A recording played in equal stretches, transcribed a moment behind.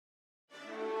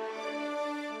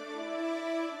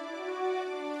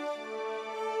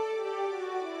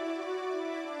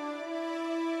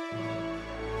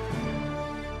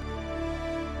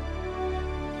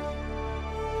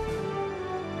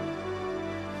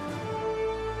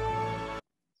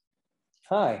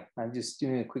Hi, I'm just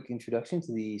doing a quick introduction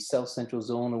to the South Central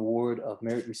Zone Award of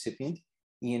Merit recipient,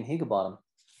 Ian Higginbottom.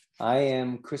 I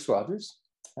am Chris Rogers,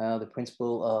 the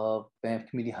principal of Banff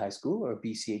Community High School, or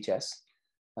BCHS,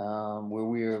 where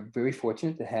we are very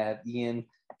fortunate to have Ian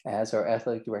as our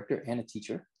athletic director and a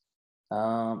teacher.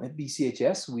 At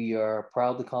BCHS, we are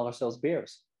proud to call ourselves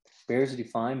Bears. Bears are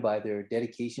defined by their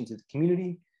dedication to the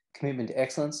community, commitment to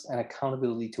excellence, and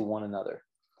accountability to one another.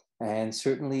 And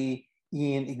certainly,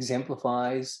 Ian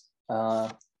exemplifies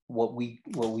what we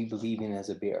believe in as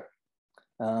a Bear.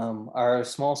 Our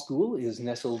small school is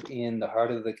nestled in the heart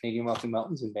of the Canadian Rocky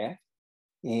Mountains in Banff,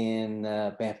 in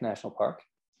Banff National Park,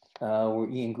 where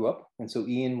Ian grew up. And so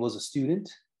Ian was a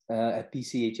student at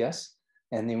BCHS,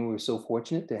 and then we were so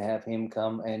fortunate to have him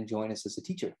come and join us as a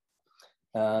teacher.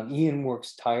 Ian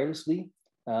works tirelessly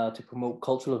to promote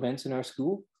cultural events in our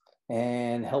school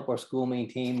and help our school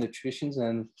maintain the traditions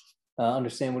and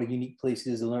understand what a unique place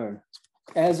it is to learn.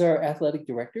 As our athletic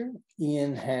director,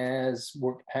 Ian has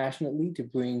worked passionately to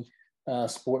bring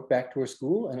sport back to our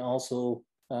school and also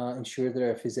ensure that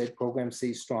our phys ed program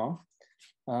stays strong.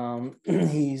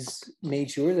 He's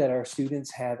made sure that our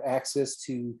students have access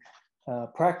to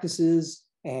practices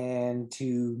and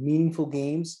to meaningful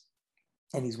games.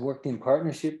 And he's worked in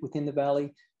partnership within the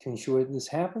Valley to ensure that this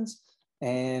happens,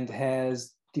 and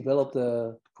has developed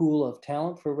a pool of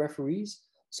talent for referees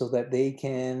so that they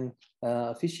can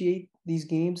officiate these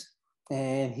games.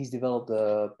 And he's developed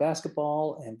a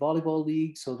basketball and volleyball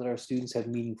league so that our students have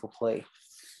meaningful play.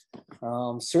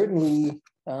 Certainly,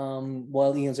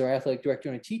 while Ian's our athletic director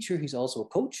and a teacher, he's also a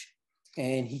coach,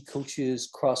 and he coaches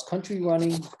cross-country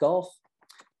running, golf,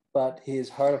 but his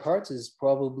heart of hearts is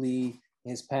probably,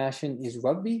 his passion is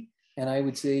rugby. And I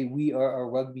would say we are a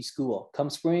rugby school. Come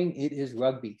spring, it is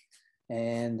rugby.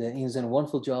 And Ian's done a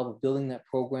wonderful job of building that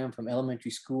program from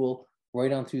elementary school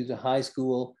right on through to high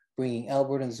school, bringing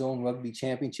Alberta and Zone Rugby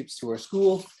Championships to our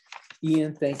school.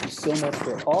 Ian, thank you so much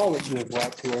for all that you have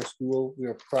brought to our school. We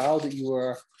are proud that you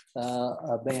are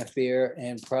a Banff Bear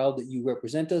and proud that you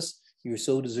represent us. You're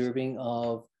so deserving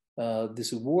of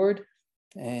this award,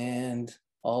 and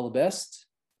all the best.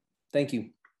 Thank you.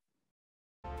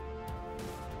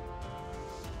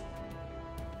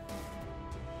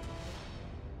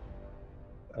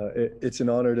 It's an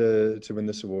honor to win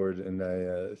this award, and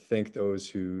I thank those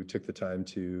who took the time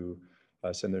to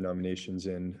send their nominations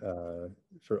in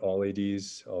for all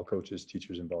ADs, all coaches,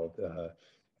 teachers involved, and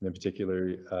in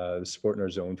particular the support in our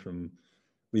zone from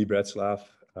Lee Bretzlaff.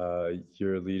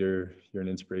 You're a leader, you're an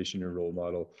inspiration, you're a role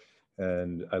model,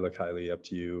 and I look highly up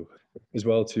to you, as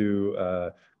well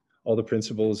to all the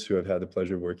principals who I've had the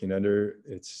pleasure of working under.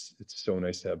 It's so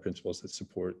nice to have principals that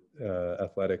support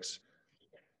athletics.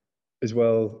 As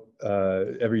well,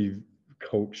 every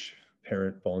coach,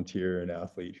 parent, volunteer, and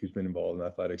athlete who's been involved in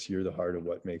athletics, you're the heart of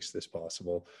what makes this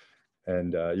possible.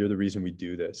 And you're the reason we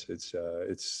do this. It's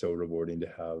so rewarding to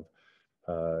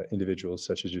have individuals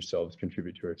such as yourselves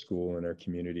contribute to our school and our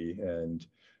community. And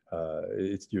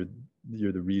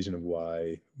you're the reason of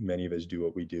why many of us do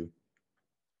what we do.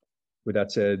 With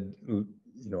that said,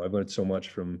 I've learned so much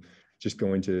from just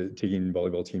taking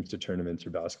volleyball teams to tournaments or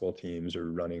basketball teams,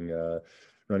 or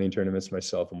running tournaments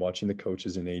myself, and watching the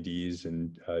coaches and ADs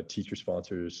and teacher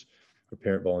sponsors or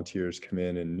parent volunteers come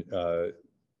in and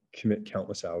commit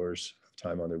countless hours of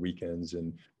time on their weekends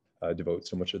and devote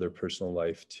so much of their personal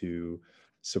life to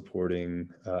supporting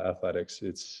athletics.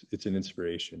 It's an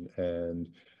inspiration. And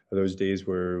those days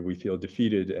where we feel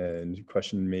defeated and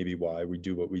question maybe why we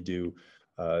do what we do,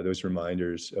 those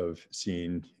reminders of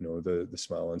seeing the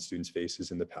smile on students'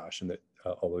 faces and the passion that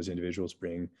all those individuals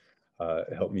bring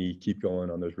help me keep going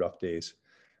on those rough days.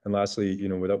 And lastly,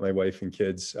 without my wife and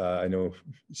kids, I know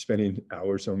spending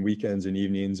hours on weekends and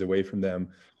evenings away from them,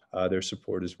 their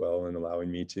support as well, and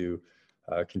allowing me to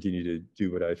continue to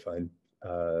do what I find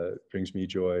brings me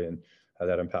joy and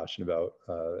that I'm passionate about,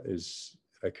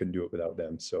 I couldn't do it without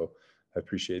them. So I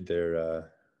appreciate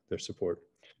their support.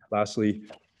 Lastly,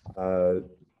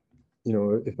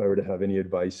 if I were to have any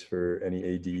advice for any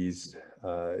ADs,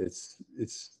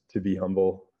 it's to be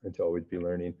humble and to always be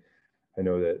learning. I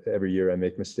know that every year I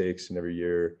make mistakes, and every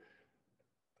year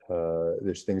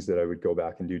there's things that I would go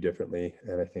back and do differently.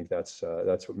 And I think that's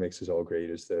what makes us all great,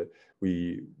 is that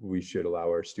we should allow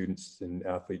our students and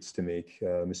athletes to make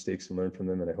mistakes and learn from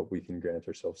them. And I hope we can grant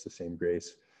ourselves the same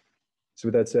grace. So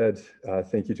with that said,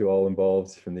 thank you to all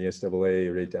involved, from the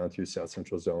SAA right down through South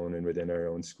Central Zone and within our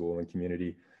own school and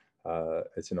community.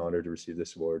 It's an honor to receive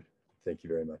this award. Thank you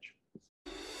very much.